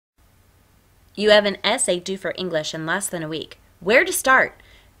You have an essay due for English in less than a week. Where to start?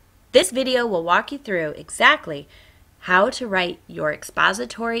 This video will walk you through exactly how to write your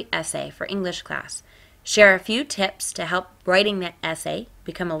expository essay for English class, share a few tips to help writing that essay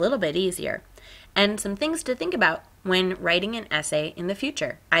become a little bit easier, and some things to think about when writing an essay in the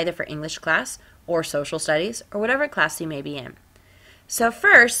future, either for English class or social studies or whatever class you may be in. So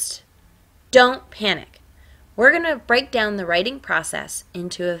first, don't panic. We're going to break down the writing process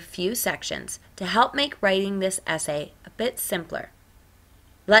into a few sections to help make writing this essay a bit simpler.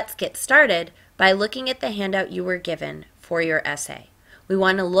 Let's get started by looking at the handout you were given for your essay. We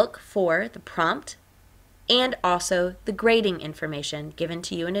want to look for the prompt and also the grading information given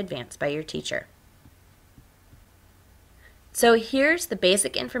to you in advance by your teacher. So here's the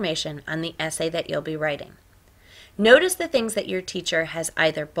basic information on the essay that you'll be writing. Notice the things that your teacher has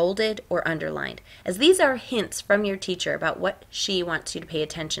either bolded or underlined, as these are hints from your teacher about what she wants you to pay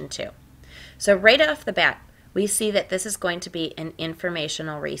attention to. So right off the bat, we see that this is going to be an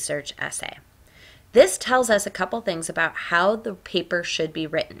informational research essay. This tells us a couple things about how the paper should be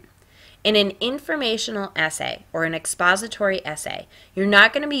written. In an informational essay or an expository essay, you're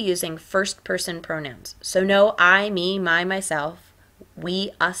not going to be using first-person pronouns. So no I, me, my, myself,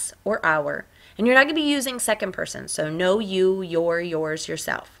 we, us, or our. And you're not going to be using second person, so no you, your, yours,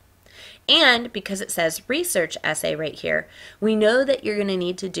 yourself. And because it says research essay right here, we know that you're going to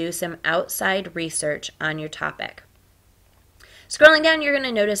need to do some outside research on your topic. Scrolling down, you're going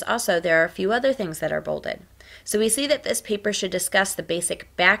to notice also there are a few other things that are bolded. So we see that this paper should discuss the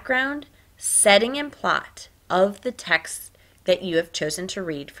basic background, setting, and plot of the text that you have chosen to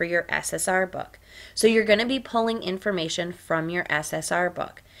read for your SSR book. So you're going to be pulling information from your SSR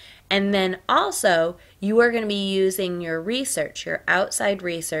book. And then also, you are going to be using your research, your outside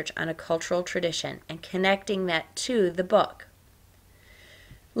research on a cultural tradition and connecting that to the book.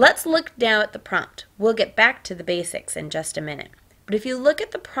 Let's look now at the prompt. We'll get back to the basics in just a minute. But if you look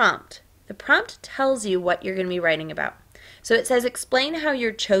at the prompt tells you what you're going to be writing about. So it says, explain how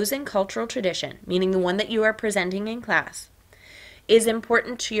your chosen cultural tradition, meaning the one that you are presenting in class, is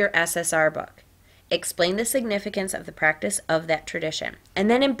important to your SSR book. Explain the significance of the practice of that tradition.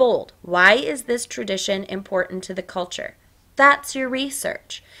 And then in bold, why is this tradition important to the culture? That's your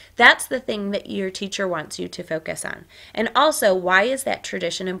research. That's the thing that your teacher wants you to focus on. And also, why is that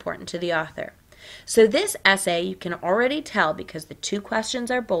tradition important to the author? So this essay, you can already tell because the two questions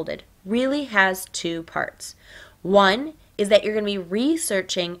are bolded, really has two parts. One is that you're going to be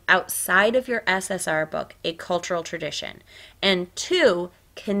researching outside of your SSR book a cultural tradition. And two,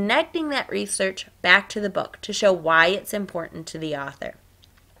 connecting that research back to the book to show why it's important to the author.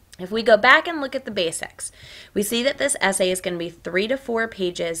 If we go back and look at the basics, we see that this essay is going to be 3 to 4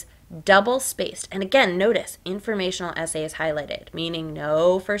 pages, double spaced. And again, notice informational essay is highlighted, meaning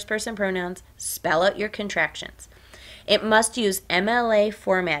no first-person pronouns, spell out your contractions. It must use MLA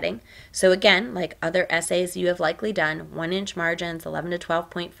formatting. So again, like other essays you have likely done, 1-inch margins, 11 to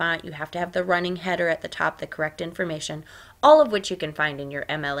 12 point font, you have to have the running header at the top, the correct information, all of which you can find in your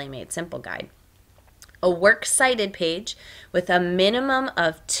MLA Made Simple guide. A works cited page with a minimum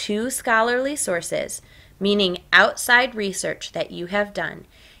of 2 scholarly sources, meaning outside research that you have done,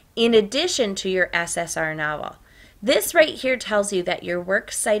 in addition to your SSR novel. This right here tells you that your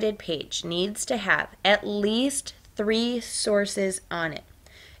works cited page needs to have at least 3 sources on it,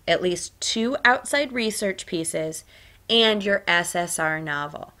 at least 2 outside research pieces, and your SSR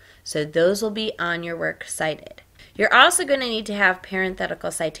novel. So those will be on your works cited. You're also going to need to have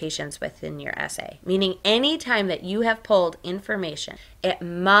parenthetical citations within your essay, meaning any time that you have pulled information, it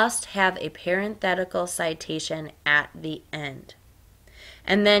must have a parenthetical citation at the end.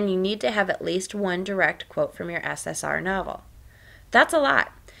 And then you need to have at least 1 direct quote from your SSR novel. That's a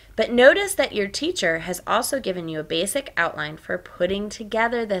lot. But notice that your teacher has also given you a basic outline for putting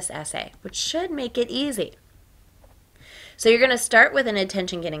together this essay, which should make it easy. So you're going to start with an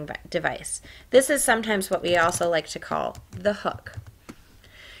attention-getting device. This is sometimes what we also like to call the hook.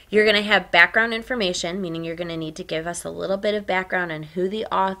 You're going to have background information, meaning you're going to need to give us a little bit of background on who the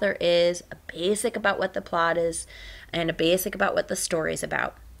author is, a basic about what the plot is, and a basic about what the story is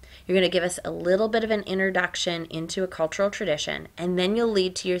about. You're going to give us a little bit of an introduction into a cultural tradition, and then you'll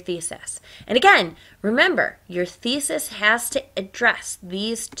lead to your thesis. And again, remember, your thesis has to address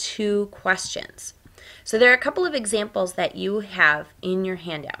these 2 questions. So there are a couple of examples that you have in your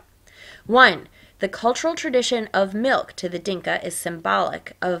handout. 1, the cultural tradition of milk to the Dinka is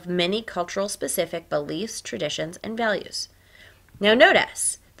symbolic of many cultural specific beliefs, traditions, and values. Now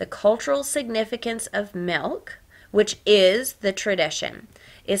notice, the cultural significance of milk, which is the tradition,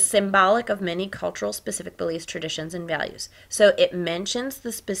 is symbolic of many cultural specific beliefs, traditions, and values. So it mentions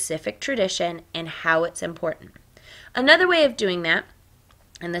the specific tradition and how it's important. Another way of doing that,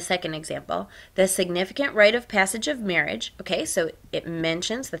 in the second example, the significant rite of passage of marriage. Okay, so it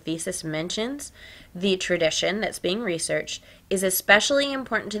mentions, the thesis mentions the tradition that's being researched, is especially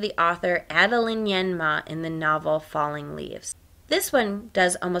important to the author Adeline Yen Ma in the novel Falling Leaves. This one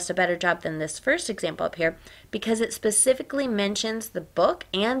does almost a better job than this first example up here because it specifically mentions the book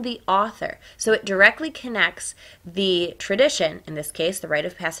and the author. So it directly connects the tradition, in this case, the rite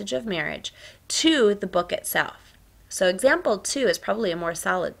of passage of marriage, to the book itself. So example 2 is probably a more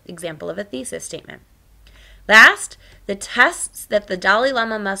solid example of a thesis statement. Last, the tests that the Dalai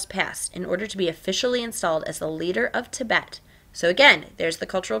Lama must pass in order to be officially installed as the leader of Tibet. So again, there's the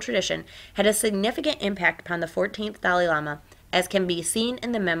cultural tradition, had a significant impact upon the 14th Dalai Lama, as can be seen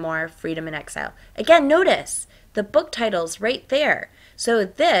in the memoir Freedom in Exile. Again, notice the book title's right there. So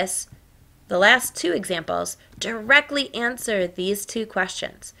this, the last 2 examples, directly answer these 2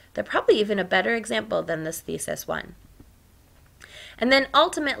 questions. They're probably even a better example than this thesis one. And then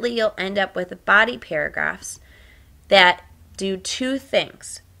ultimately you'll end up with body paragraphs that do 2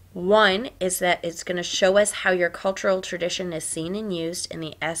 things. One is that it's going to show us how your cultural tradition is seen and used in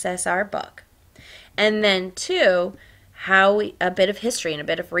the SSR book. And then 2, a bit of history and a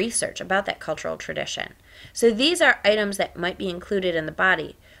bit of research about that cultural tradition. So these are items that might be included in the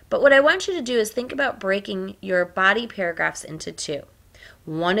body. But what I want you to do is think about breaking your body paragraphs into 2.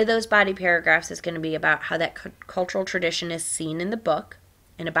 One of those body paragraphs is going to be about how that cultural tradition is seen in the book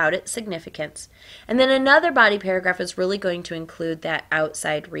and about its significance. And then another body paragraph is really going to include that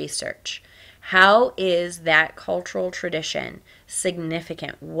outside research. How is that cultural tradition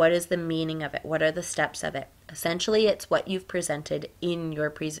significant? What is the meaning of it? What are the steps of it? Essentially, it's what you've presented in your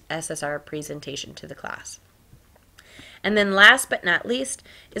SSR presentation to the class. And then last but not least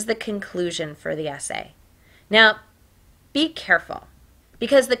is the conclusion for the essay. Now, be careful,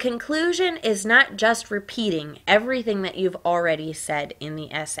 because the conclusion is not just repeating everything that you've already said in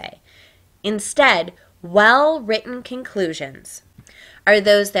the essay. Instead, well-written conclusions are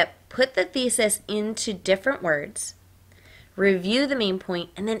those that put the thesis into different words, review the main point,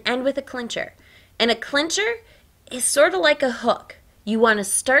 and then end with a clincher. And a clincher is sort of like a hook. You want to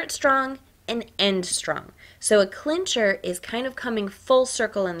start strong and end strong. So a clincher is kind of coming full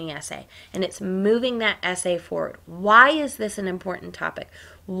circle in the essay, and it's moving that essay forward. Why is this an important topic?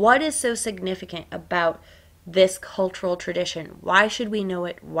 What is so significant about this cultural tradition? Why should we know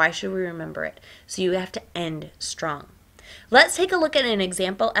it? Why should we remember it? So you have to end strong. Let's take a look at an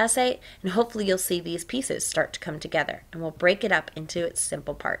example essay, and hopefully you'll see these pieces start to come together, and we'll break it up into its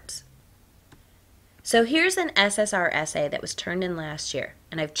simple parts. So here's an SSR essay that was turned in last year,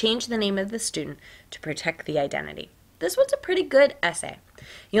 and I've changed the name of the student to protect the identity. This one's a pretty good essay.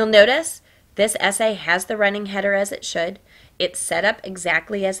 You'll notice this essay has the running header as it should. It's set up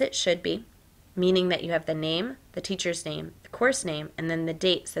exactly as it should be, meaning that you have the name, the teacher's name, the course name, and then the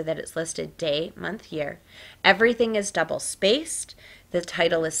date so that it's listed day, month, year. Everything is double spaced. The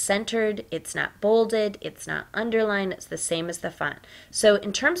title is centered, it's not bolded, it's not underlined, it's the same as the font. So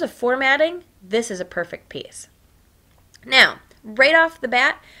in terms of formatting, this is a perfect piece. Now, right off the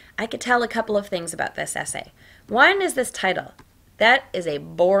bat, I could tell a couple of things about this essay. One is this title. That is a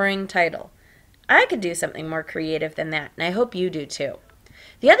boring title. I could do something more creative than that, and I hope you do too.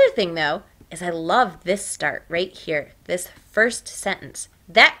 The other thing, though, is I love this start right here, this first sentence.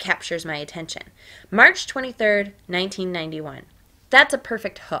 That captures my attention. March 23rd, 1991. That's a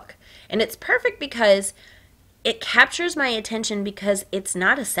perfect hook. And it's perfect because it captures my attention because it's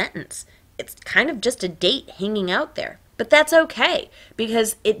not a sentence. It's kind of just a date hanging out there. But that's okay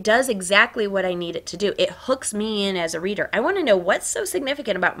because it does exactly what I need it to do. It hooks me in as a reader. I want to know what's so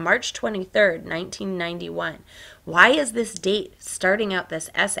significant about March 23rd, 1991. Why is this date starting out this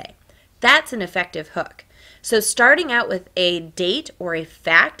essay? That's an effective hook. So starting out with a date or a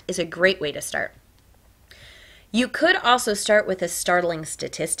fact is a great way to start. You could also start with a startling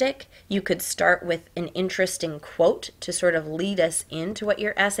statistic. You could start with an interesting quote to sort of lead us into what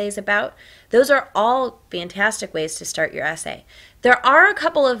your essay is about. Those are all fantastic ways to start your essay. There are a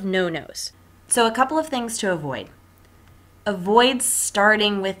couple of no-nos. So a couple of things to avoid. Avoid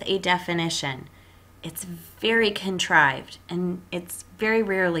starting with a definition. It's very contrived and it's very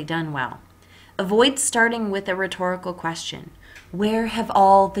rarely done well. Avoid starting with a rhetorical question. Where have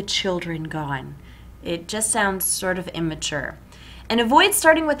all the children gone? It just sounds sort of immature. And avoid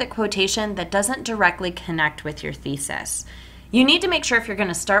starting with a quotation that doesn't directly connect with your thesis. You need to make sure if you're going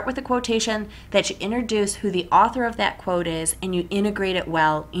to start with a quotation that you introduce who the author of that quote is and you integrate it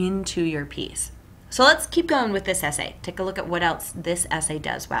well into your piece. So let's keep going with this essay. Take a look at what else this essay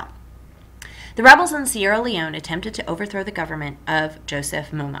does well. The rebels in Sierra Leone attempted to overthrow the government of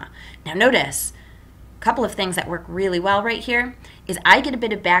Joseph Muma. Now notice, a couple of things that work really well right here is I get a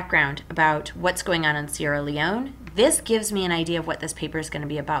bit of background about what's going on in Sierra Leone. This gives me an idea of what this paper is going to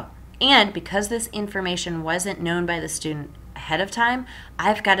be about. And because this information wasn't known by the student ahead of time,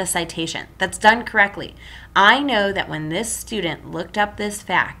 I've got a citation that's done correctly. I know that when this student looked up this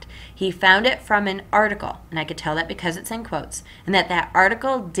fact, he found it from an article, and I could tell that because it's in quotes, and that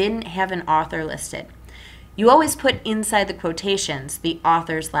article didn't have an author listed. You always put inside the quotations the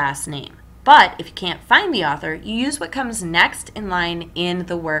author's last name. But if you can't find the author, you use what comes next in line in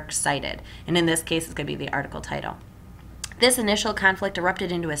the work cited. And in this case, it's going to be the article title. This initial conflict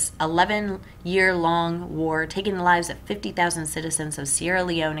erupted into an 11-year-long war, taking the lives of 50,000 citizens of Sierra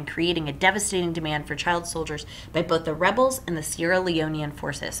Leone and creating a devastating demand for child soldiers by both the rebels and the Sierra Leonean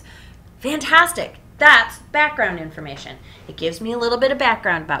forces. Fantastic! That's background information. It gives me a little bit of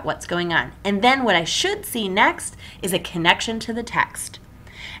background about what's going on. And then what I should see next is a connection to the text.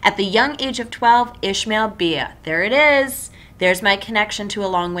 At the young age of 12, Ishmael Bia, there it is, there's my connection to A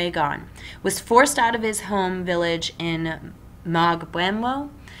Long Way Gone, was forced out of his home village in Mogwemo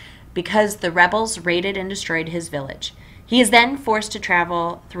because the rebels raided and destroyed his village. He is then forced to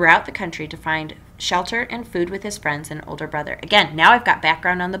travel throughout the country to find shelter and food with his friends and older brother. Again, now I've got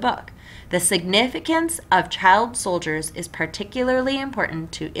background on the book. The significance of child soldiers is particularly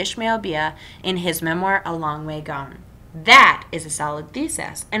important to Ishmael Bia in his memoir, A Long Way Gone. That is a solid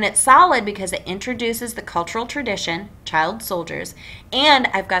thesis, and it's solid because it introduces the cultural tradition, child soldiers, and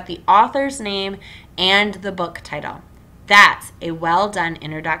I've got the author's name and the book title. That's a well-done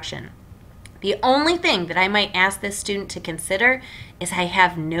introduction. The only thing that I might ask this student to consider is I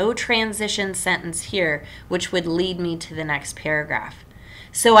have no transition sentence here, which would lead me to the next paragraph.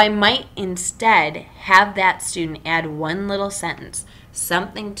 So I might instead have that student add one little sentence,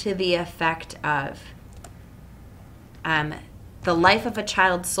 something to the effect of, the life of a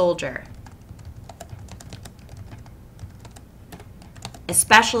child soldier,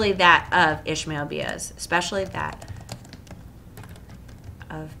 especially that of Ishmael Bia's, especially that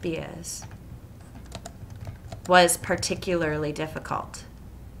of Bia's, was particularly difficult.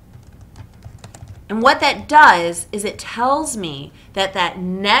 And what that does is it tells me that that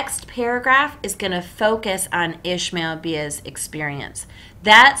next paragraph is going to focus on Ishmael Bia's experience.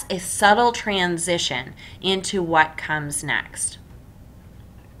 That's a subtle transition into what comes next.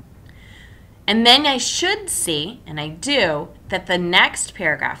 And then I should see, and I do, that the next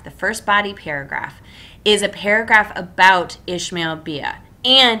paragraph, the first body paragraph, is a paragraph about Ishmael Bia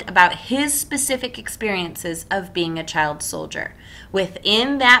and about his specific experiences of being a child soldier.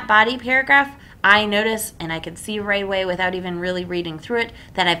 Within that body paragraph, I notice, and I can see right away without even really reading through it,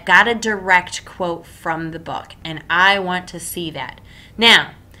 that I've got a direct quote from the book, and I want to see that.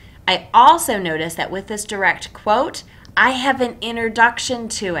 Now, I also notice that with this direct quote, I have an introduction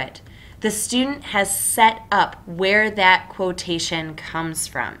to it. The student has set up where that quotation comes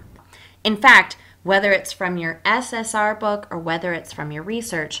from. In fact, whether it's from your SSR book or whether it's from your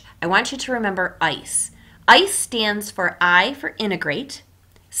research, I want you to remember ICE. ICE stands for I for integrate,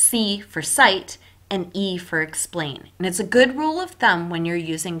 C for cite, and E for explain. And it's a good rule of thumb when you're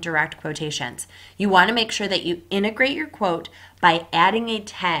using direct quotations. You want to make sure that you integrate your quote by adding a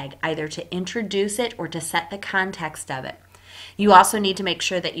tag, either to introduce it or to set the context of it. You also need to make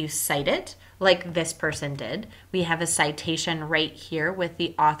sure that you cite it, like this person did. We have a citation right here with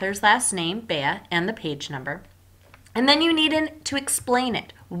the author's last name, Bea, and the page number. And then you need to explain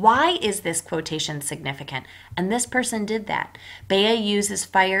it. Why is this quotation significant? And this person did that. Bea uses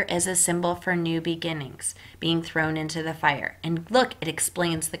fire as a symbol for new beginnings, being thrown into the fire. And look, it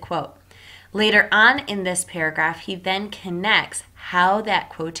explains the quote. Later on in this paragraph, he then connects how that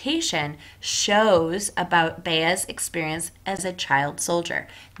quotation shows about Bea's experience as a child soldier.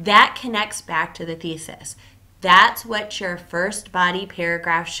 That connects back to the thesis. That's what your first body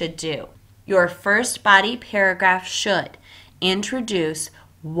paragraph should do. Your first body paragraph should introduce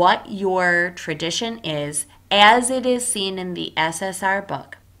what your tradition is as it is seen in the SSR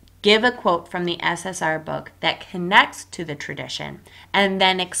book. Give a quote from the SSR book that connects to the tradition and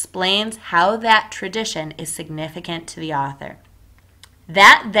then explains how that tradition is significant to the author.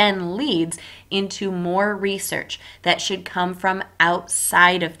 That then leads into more research that should come from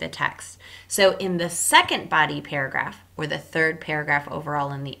outside of the text. So in the second body paragraph, or the third paragraph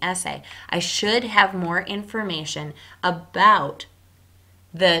overall in the essay, I should have more information about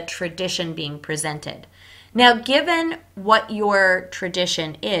the tradition being presented. Now, given what your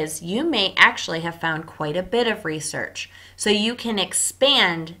tradition is, you may actually have found quite a bit of research. So you can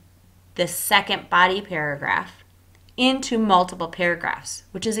expand the second body paragraph into multiple paragraphs,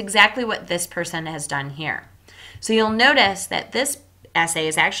 which is exactly what this person has done here. So you'll notice that this essay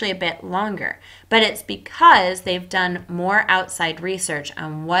is actually a bit longer, but it's because they've done more outside research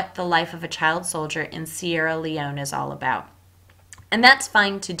on what the life of a child soldier in Sierra Leone is all about. And that's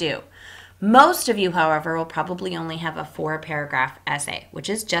fine to do. Most of you, however, will probably only have a 4-paragraph essay, which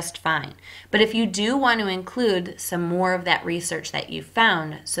is just fine. But if you do want to include some more of that research that you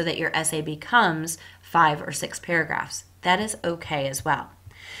found so that your essay becomes 5 or 6 paragraphs, that is okay as well.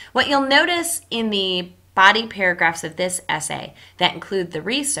 What you'll notice in the body paragraphs of this essay that include the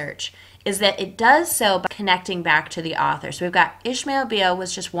research is that it does so by connecting back to the author. So we've got Ishmael Bia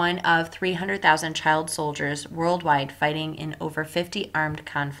was just one of 300,000 child soldiers worldwide fighting in over 50 armed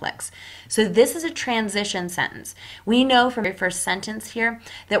conflicts. So this is a transition sentence. We know from the first sentence here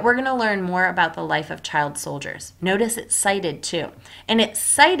that we're going to learn more about the life of child soldiers. Notice it's cited too. And it's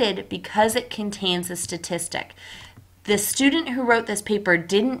cited because it contains a statistic. The student who wrote this paper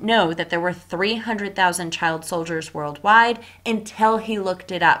didn't know that there were 300,000 child soldiers worldwide until he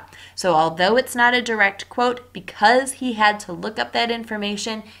looked it up. So although it's not a direct quote, because he had to look up that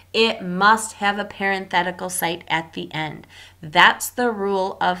information, it must have a parenthetical cite at the end. That's the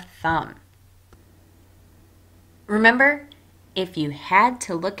rule of thumb. Remember, if you had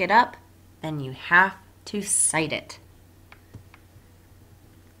to look it up, then you have to cite it.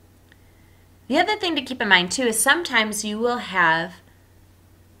 The other thing to keep in mind too is sometimes you will have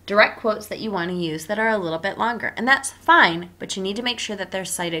direct quotes that you want to use that are a little bit longer, and that's fine, but you need to make sure that they're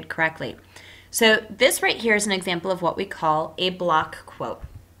cited correctly. So this right here is an example of what we call a block quote.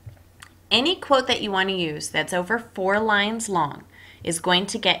 Any quote that you want to use that's over 4 lines long is going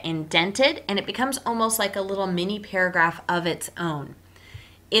to get indented, and it becomes almost like a little mini paragraph of its own.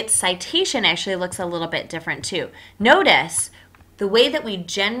 Its citation actually looks a little bit different too. Notice the way that we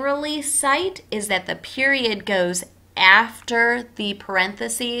generally cite is that the period goes after the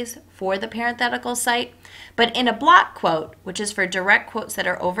parentheses for the parenthetical cite, but in a block quote, which is for direct quotes that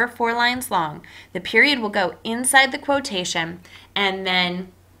are over 4 lines long, the period will go inside the quotation, and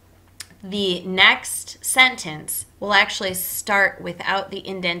then the next sentence will actually start without the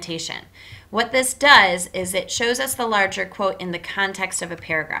indentation. What this does is it shows us the larger quote in the context of a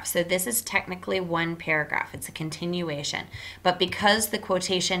paragraph. So this is technically 1 paragraph. It's a continuation. But because the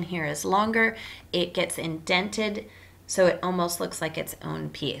quotation here is longer, it gets indented so it almost looks like its own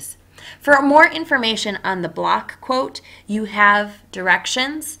piece. For more information on the block quote, you have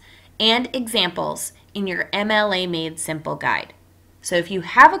directions and examples in your MLA Made Simple guide. So if you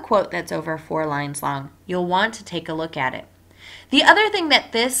have a quote that's over 4 lines long, you'll want to take a look at it. The other thing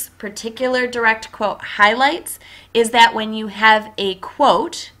that this particular direct quote highlights is that when you have a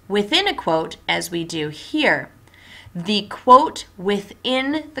quote within a quote, as we do here, the quote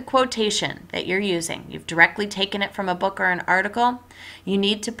within the quotation that you're using, you've directly taken it from a book or an article, you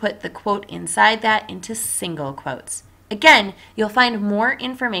need to put the quote inside that into single quotes. Again, you'll find more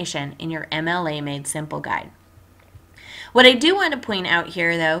information in your MLA Made Simple guide. What I do want to point out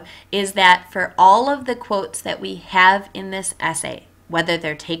here, though, is that for all of the quotes that we have in this essay, whether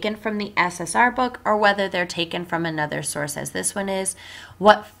they're taken from the SSR book or whether they're taken from another source, as this one is,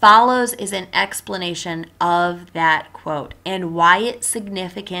 what follows is an explanation of that quote and why it's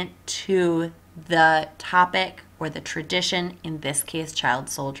significant to the topic or the tradition, in this case, child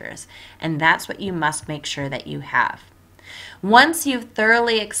soldiers. And that's what you must make sure that you have. Once you've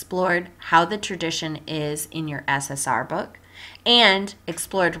thoroughly explored how the tradition is in your SSR book and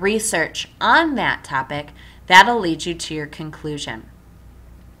explored research on that topic, that'll lead you to your conclusion.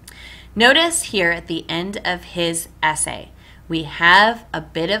 Notice here at the end of his essay, we have a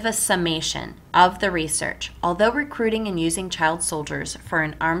bit of a summation of the research. Although recruiting and using child soldiers for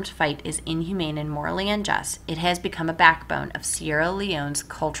an armed fight is inhumane and morally unjust, it has become a backbone of Sierra Leone's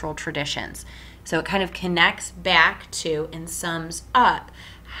cultural traditions. So it kind of connects back to and sums up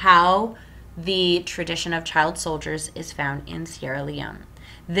how the tradition of child soldiers is found in Sierra Leone.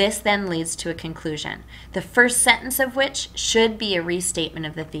 This then leads to a conclusion, the first sentence of which should be a restatement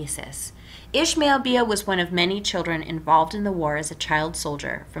of the thesis. Ishmael Bia was one of many children involved in the war as a child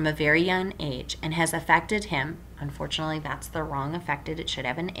soldier from a very young age and has affected him, unfortunately that's the wrong affected, it should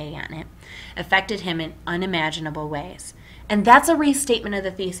have an A on it, affected him in unimaginable ways. And that's a restatement of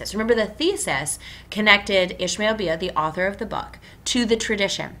the thesis. Remember, the thesis connected Ishmael Bia, the author of the book, to the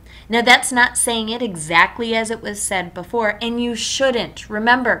tradition. Now, that's not saying it exactly as it was said before, and you shouldn't.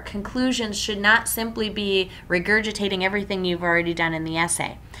 Remember, conclusions should not simply be regurgitating everything you've already done in the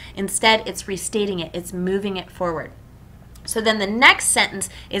essay. Instead, it's restating it. It's moving it forward. So then the next sentence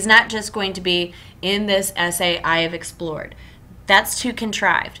is not just going to be, in this essay I have explored. That's too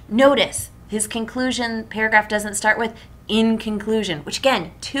contrived. Notice his conclusion paragraph doesn't start with "in conclusion," which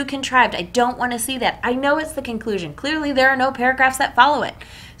again, too contrived. I don't want to see that. I know it's the conclusion. Clearly there are no paragraphs that follow it.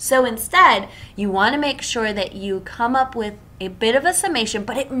 So instead, you want to make sure that you come up with a bit of a summation,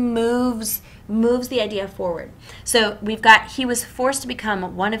 but it moves the idea forward. So we've got, he was forced to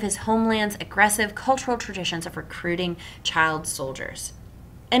become one of his homeland's aggressive cultural traditions of recruiting child soldiers.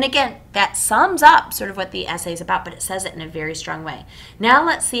 And again, that sums up sort of what the essay is about, but it says it in a very strong way. Now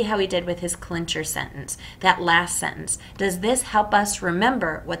let's see how he did with his clincher sentence, that last sentence. Does this help us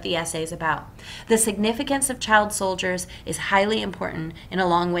remember what the essay is about? The significance of child soldiers is highly important in A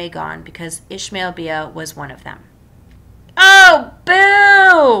Long Way Gone because Ishmael Bia was one of them. Oh,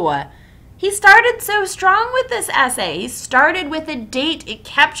 boo! He started so strong with this essay. He started with a date. It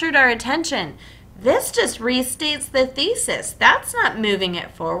captured our attention. This just restates the thesis. That's not moving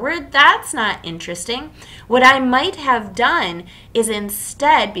it forward. That's not interesting. What I might have done is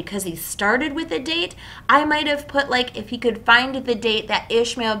instead, because he started with a date, I might have put, like, if he could find the date that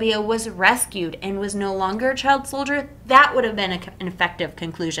Ishmael Bia was rescued and was no longer a child soldier, that would have been an effective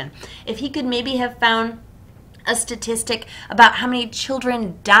conclusion. If he could maybe have found a statistic about how many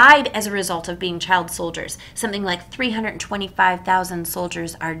children died as a result of being child soldiers. Something like 325,000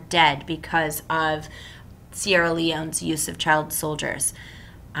 soldiers are dead because of Sierra Leone's use of child soldiers.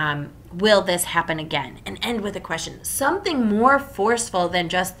 Will this happen again? And end with a question. Something more forceful than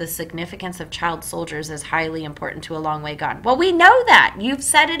just the significance of child soldiers is highly important to A Long Way Gone. Well, we know that. You've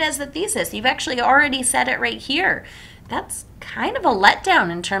said it as the thesis. You've actually already said it right here. That's kind of a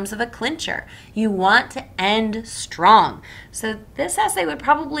letdown in terms of a clincher. You want to end strong. So this essay would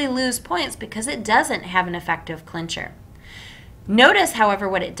probably lose points because it doesn't have an effective clincher. Notice, however,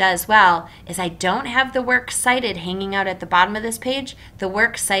 what it does well is I don't have the works cited hanging out at the bottom of this page. The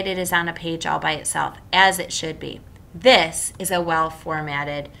works cited is on a page all by itself, as it should be. This is a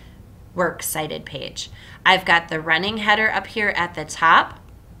well-formatted works cited page. I've got the running header up here at the top.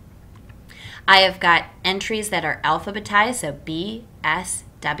 I have got entries that are alphabetized, so B, S,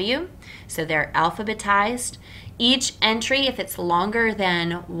 W. So they're alphabetized. Each entry, if it's longer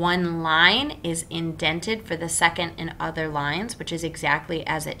than one line, is indented for the second and other lines, which is exactly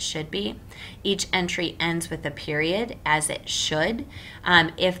as it should be. Each entry ends with a period, as it should.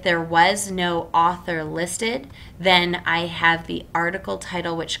 If there was no author listed, then I have the article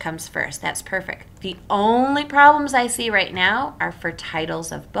title, which comes first. That's perfect. The only problems I see right now are for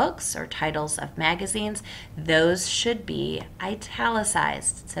titles of books or titles of magazines. Those should be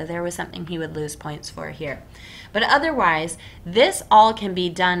italicized. So there was something he would lose points for here. But otherwise, this all can be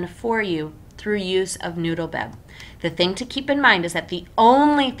done for you through use of Noodlebib. The thing to keep in mind is that the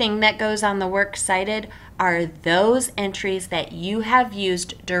only thing that goes on the works cited are those entries that you have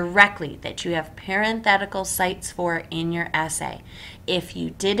used directly, that you have parenthetical cites for in your essay. If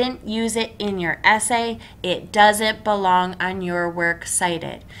you didn't use it in your essay, it doesn't belong on your works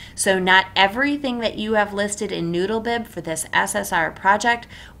cited. So not everything that you have listed in Noodlebib for this SSR project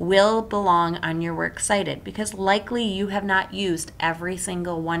will belong on your works cited because likely you have not used every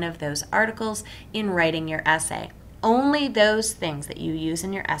single one of those articles in writing your essay. Only those things that you use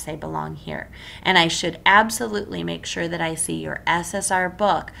in your essay belong here. And I should absolutely make sure that I see your SSR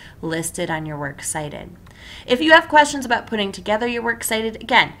book listed on your works cited. If you have questions about putting together your works cited,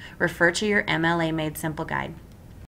 again, refer to your MLA Made Simple guide.